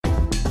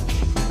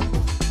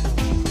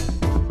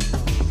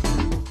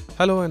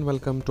Hello and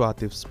welcome to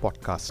Atif's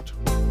podcast.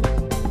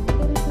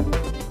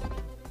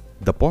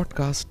 The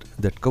podcast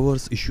that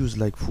covers issues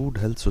like food,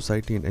 health,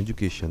 society, and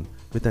education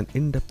with an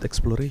in depth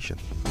exploration.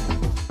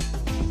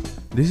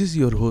 This is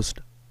your host,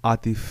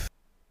 Atif.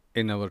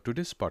 In our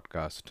today's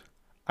podcast,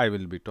 I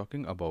will be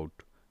talking about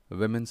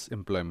women's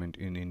employment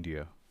in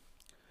India.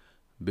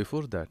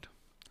 Before that,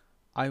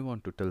 I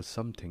want to tell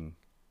something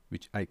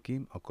which I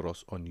came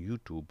across on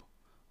YouTube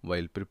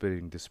while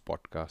preparing this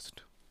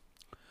podcast.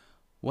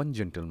 One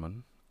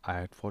gentleman, I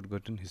had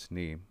forgotten his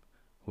name,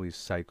 who is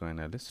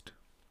psychoanalyst.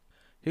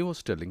 He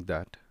was telling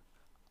that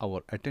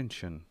our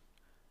attention,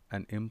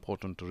 an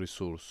important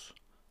resource,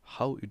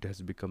 how it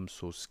has become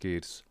so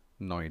scarce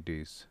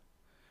nowadays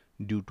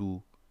due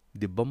to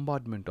the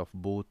bombardment of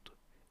both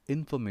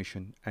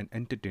information and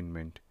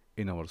entertainment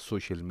in our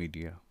social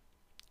media.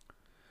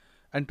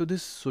 And to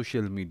this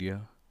social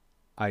media,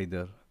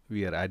 either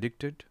we are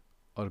addicted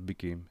or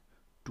became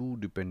too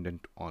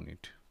dependent on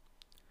it.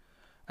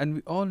 And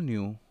we all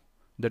knew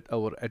that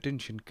our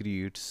attention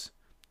creates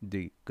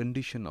the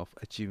condition of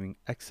achieving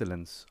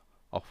excellence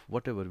of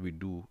whatever we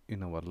do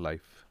in our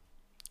life.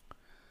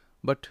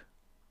 But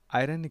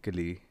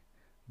ironically,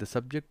 the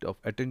subject of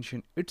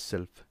attention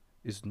itself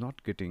is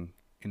not getting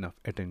enough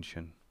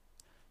attention.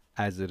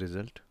 As a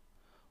result,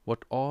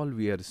 what all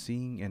we are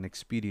seeing and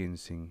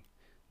experiencing,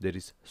 there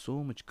is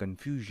so much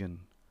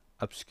confusion,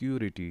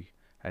 obscurity,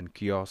 and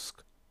chaos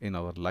in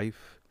our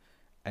life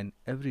and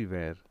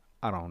everywhere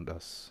around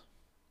us.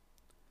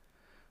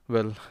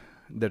 Well,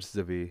 that's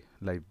the way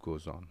life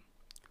goes on.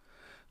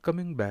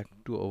 Coming back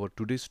to our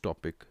today's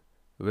topic,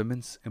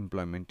 women's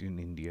employment in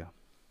India.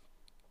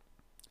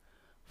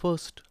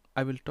 First,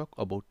 I will talk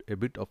about a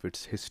bit of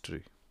its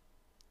history.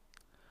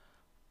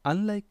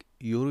 Unlike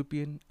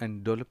European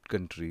and developed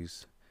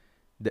countries,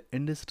 the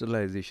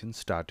industrialization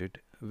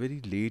started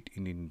very late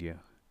in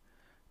India,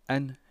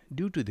 and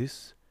due to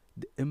this,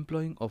 the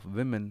employing of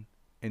women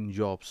in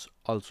jobs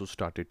also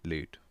started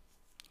late.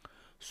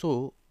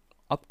 So,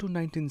 up to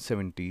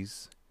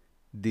 1970s,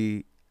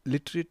 the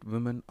literate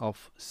women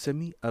of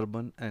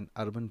semi-urban and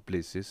urban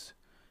places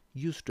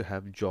used to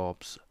have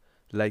jobs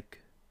like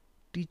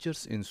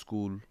teachers in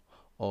school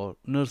or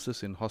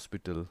nurses in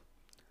hospital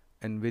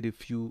and very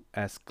few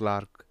as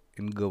clerk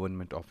in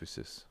government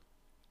offices.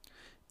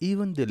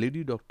 Even the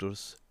lady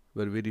doctors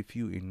were very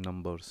few in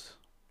numbers.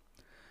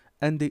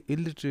 And the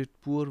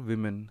illiterate poor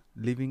women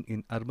living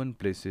in urban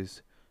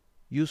places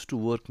used to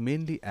work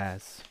mainly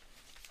as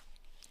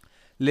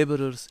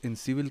laborers in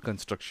civil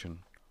construction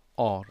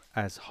or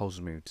as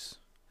housemaids.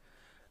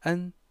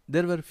 And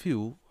there were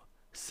few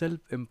self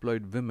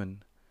employed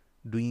women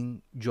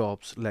doing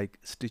jobs like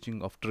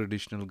stitching of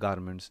traditional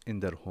garments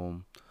in their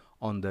home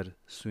on their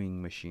sewing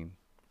machine.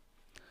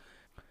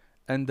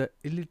 And the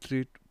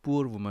illiterate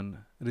poor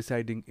women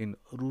residing in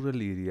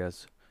rural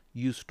areas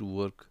used to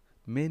work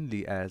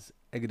mainly as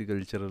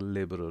agricultural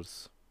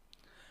laborers,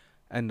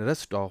 and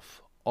rest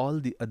of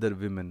all the other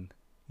women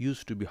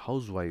used to be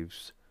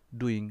housewives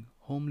doing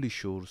homely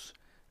chores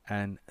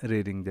and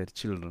rearing their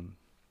children.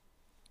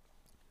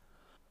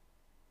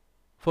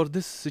 For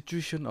this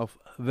situation of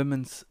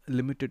women's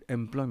limited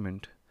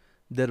employment,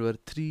 there were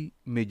three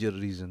major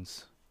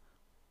reasons.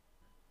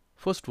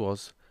 First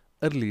was,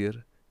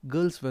 earlier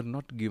girls were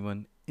not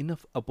given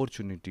enough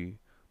opportunity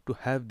to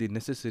have the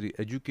necessary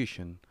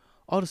education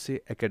or say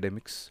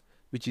academics,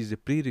 which is a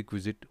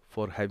prerequisite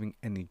for having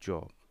any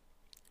job.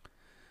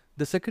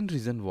 The second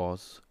reason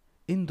was,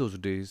 in those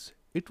days,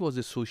 it was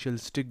a social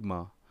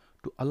stigma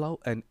to allow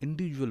an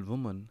individual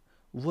woman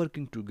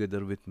working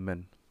together with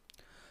men,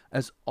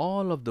 as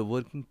all of the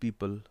working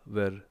people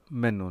were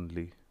men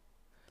only.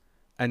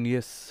 And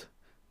yes,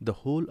 the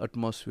whole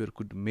atmosphere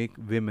could make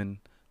women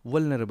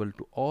vulnerable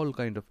to all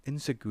kind of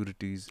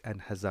insecurities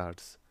and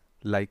hazards,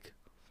 like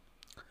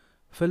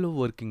fellow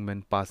working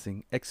men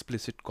passing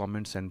explicit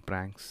comments and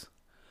pranks,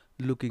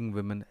 looking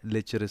women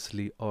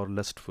lecherously or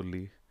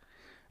lustfully,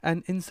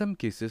 and in some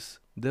cases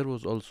there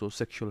was also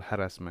sexual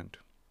harassment.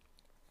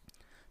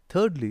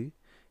 Thirdly,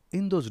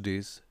 in those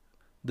days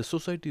the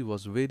society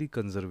was very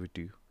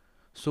conservative,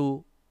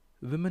 so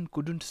women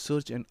couldn't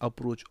search and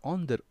approach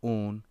on their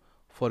own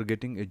for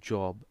getting a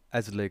job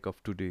as like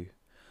of today.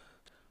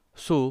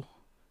 So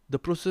the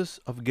process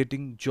of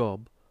getting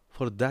job,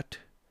 for that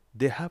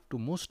they have to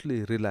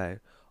mostly rely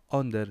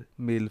on their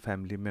male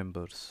family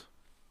members.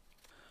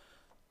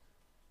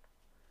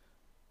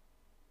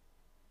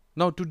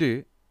 Now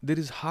today there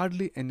is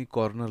hardly any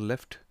corner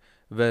left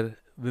where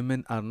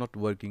women are not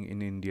working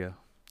in India.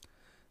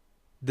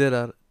 There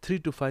are 3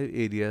 to 5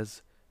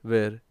 areas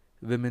where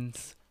women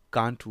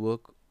can't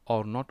work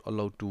or not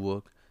allowed to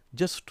work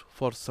just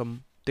for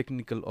some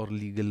technical or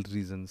legal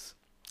reasons.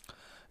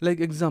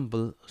 Like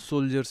example,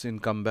 soldiers in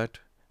combat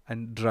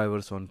and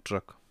drivers on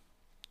truck.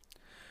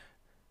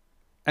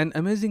 An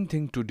amazing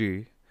thing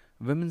today,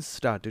 women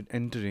started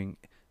entering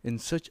in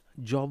such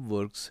job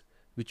works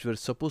which were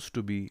supposed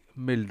to be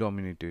male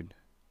dominated.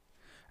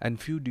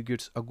 And few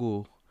decades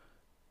ago,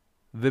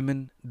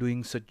 women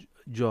doing such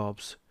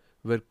jobs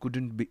were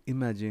couldn't be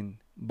imagined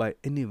by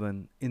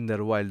anyone in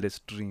their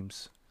wildest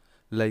dreams,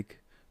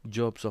 like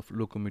jobs of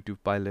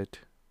locomotive pilot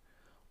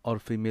or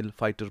female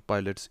fighter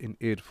pilots in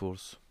Air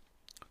Force,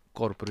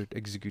 corporate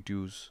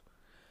executives,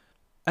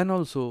 and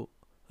also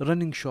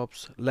running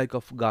shops like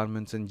of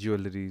garments and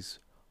jewelries,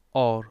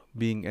 or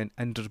being an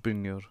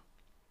entrepreneur.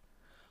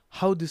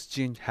 How this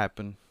change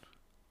happened?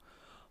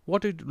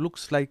 What it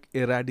looks like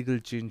a radical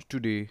change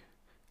today,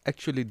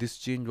 actually this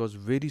change was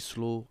very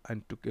slow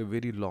and took a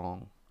very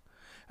long,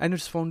 and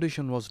its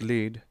foundation was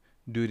laid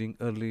during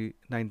early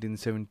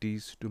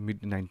 1970s to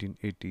mid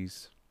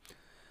 1980s.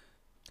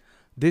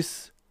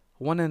 This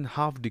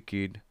 1.5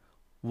 decade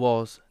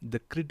was the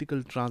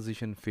critical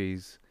transition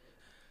phase,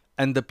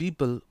 and the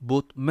people,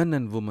 both men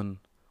and women,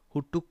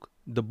 who took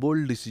the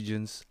bold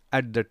decisions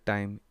at that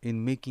time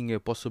in making a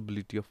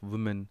possibility of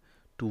women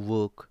to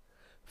work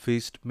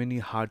faced many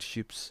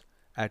hardships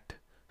at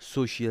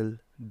social,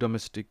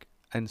 domestic,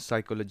 and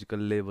psychological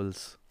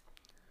levels.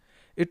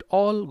 It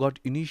all got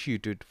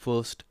initiated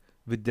first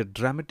with the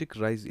dramatic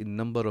rise in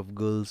number of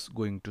girls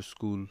going to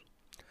school.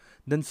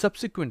 Then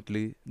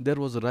subsequently there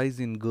was a rise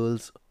in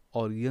girls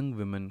or young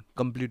women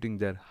completing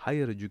their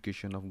higher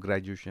education of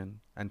graduation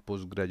and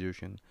post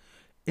graduation,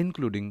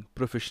 including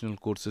professional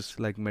courses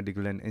like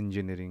medical and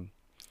engineering.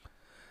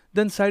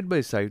 Then side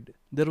by side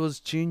there was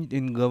change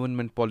in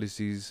government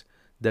policies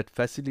that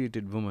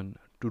facilitated women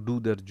to do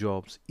their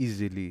jobs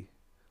easily.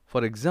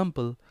 For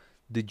example,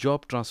 the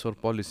job transfer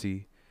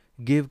policy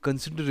gave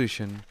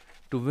consideration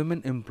to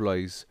women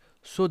employees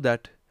so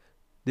that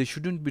they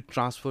shouldn't be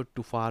transferred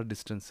to far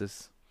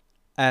distances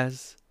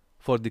as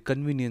for the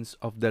convenience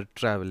of their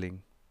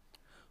traveling.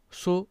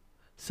 So,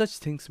 such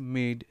things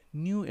made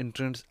new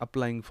entrants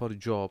applying for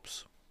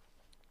jobs.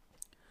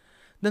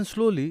 Then,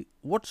 slowly,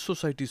 what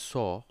society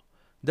saw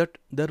that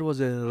there was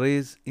a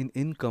raise in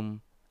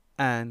income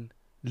and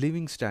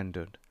living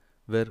standard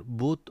where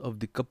both of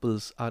the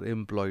couples are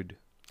employed.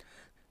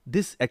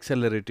 This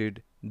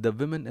accelerated the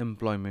women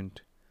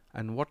employment,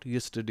 and what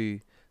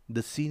yesterday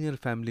the senior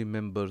family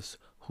members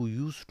who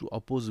used to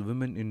oppose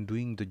women in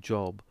doing the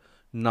job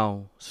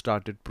now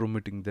started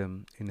promoting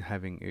them in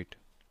having it.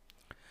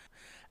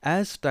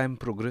 As time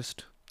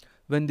progressed,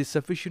 when the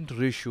sufficient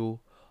ratio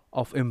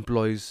of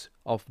employees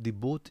of the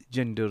both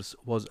genders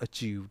was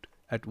achieved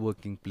at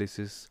working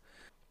places,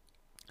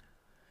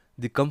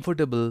 the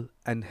comfortable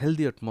and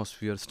healthy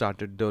atmosphere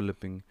started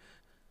developing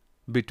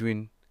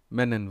between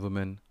men and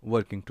women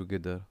working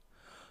together.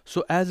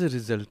 So, as a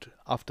result,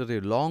 after a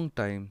long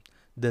time,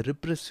 the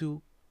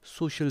repressive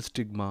social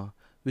stigma,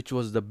 which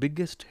was the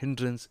biggest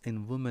hindrance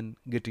in women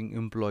getting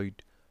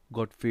employed,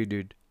 got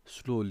faded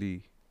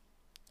slowly.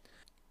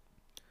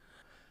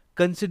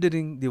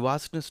 Considering the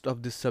vastness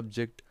of this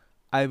subject,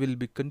 I will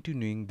be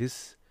continuing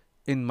this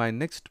in my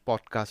next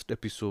podcast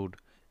episode,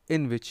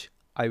 in which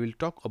I will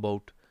talk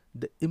about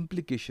the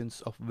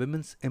implications of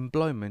women's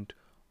employment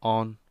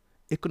on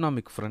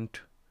economic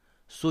front,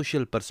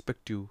 social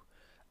perspective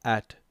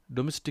at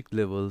domestic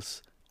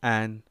levels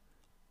and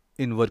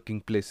in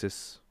working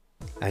places.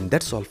 And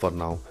that's all for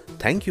now.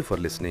 Thank you for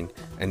listening.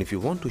 And if you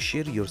want to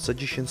share your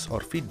suggestions or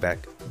feedback,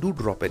 do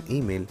drop an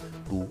email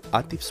to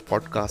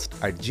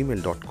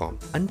atifspodcast@gmail.com.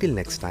 Until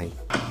next time.